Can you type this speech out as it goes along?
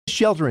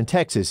shelter in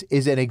Texas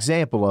is an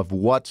example of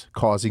what's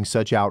causing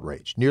such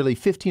outrage. Nearly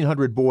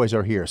 1,500 boys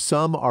are here.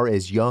 Some are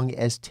as young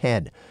as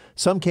 10.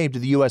 Some came to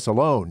the U.S.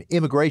 alone.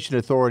 Immigration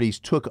authorities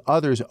took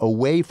others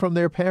away from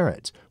their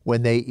parents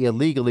when they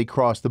illegally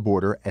crossed the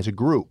border as a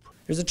group.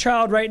 There's a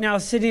child right now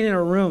sitting in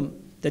a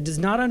room that does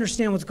not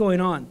understand what's going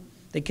on.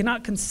 They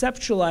cannot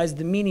conceptualize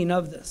the meaning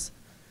of this.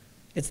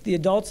 It's the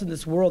adults in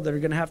this world that are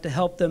going to have to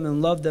help them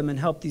and love them and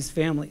help these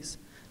families.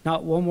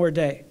 Not one more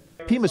day.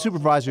 Pima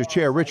Supervisors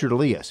Chair Richard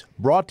Elias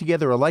brought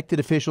together elected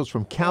officials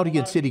from county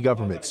and city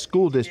governments,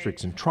 school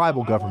districts, and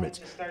tribal governments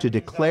to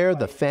declare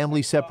the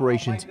family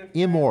separations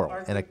immoral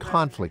and a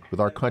conflict with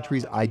our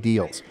country's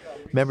ideals.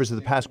 Members of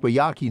the Pascua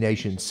Yaqui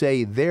Nation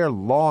say their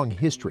long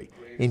history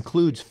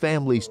includes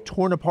families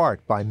torn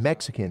apart by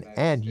Mexican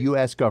and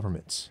U.S.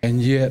 governments.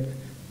 And yet,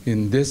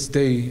 in this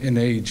day and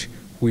age,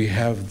 we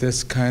have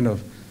this kind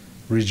of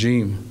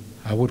regime,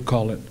 I would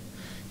call it.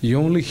 You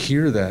only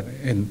hear that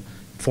in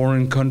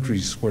foreign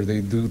countries where they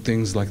do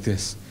things like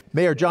this.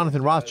 Mayor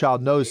Jonathan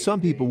Rothschild knows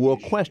some people will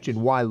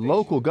question why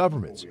local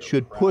governments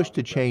should push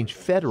to change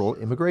federal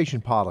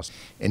immigration policy.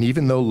 And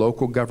even though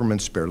local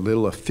governments bear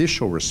little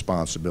official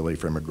responsibility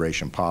for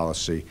immigration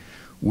policy,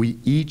 we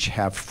each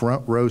have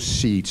front row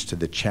seats to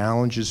the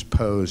challenges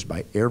posed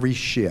by every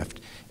shift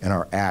in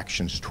our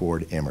actions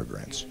toward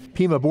immigrants.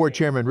 Pima Board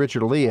Chairman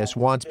Richard Elias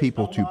wants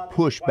people to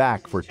push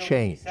back for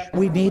change.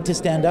 We need to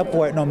stand up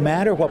for it no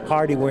matter what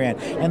party we're in.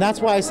 And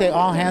that's why I say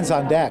all hands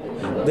on deck.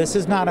 This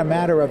is not a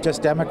matter of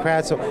just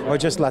Democrats or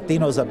just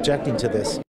Latinos objecting to this.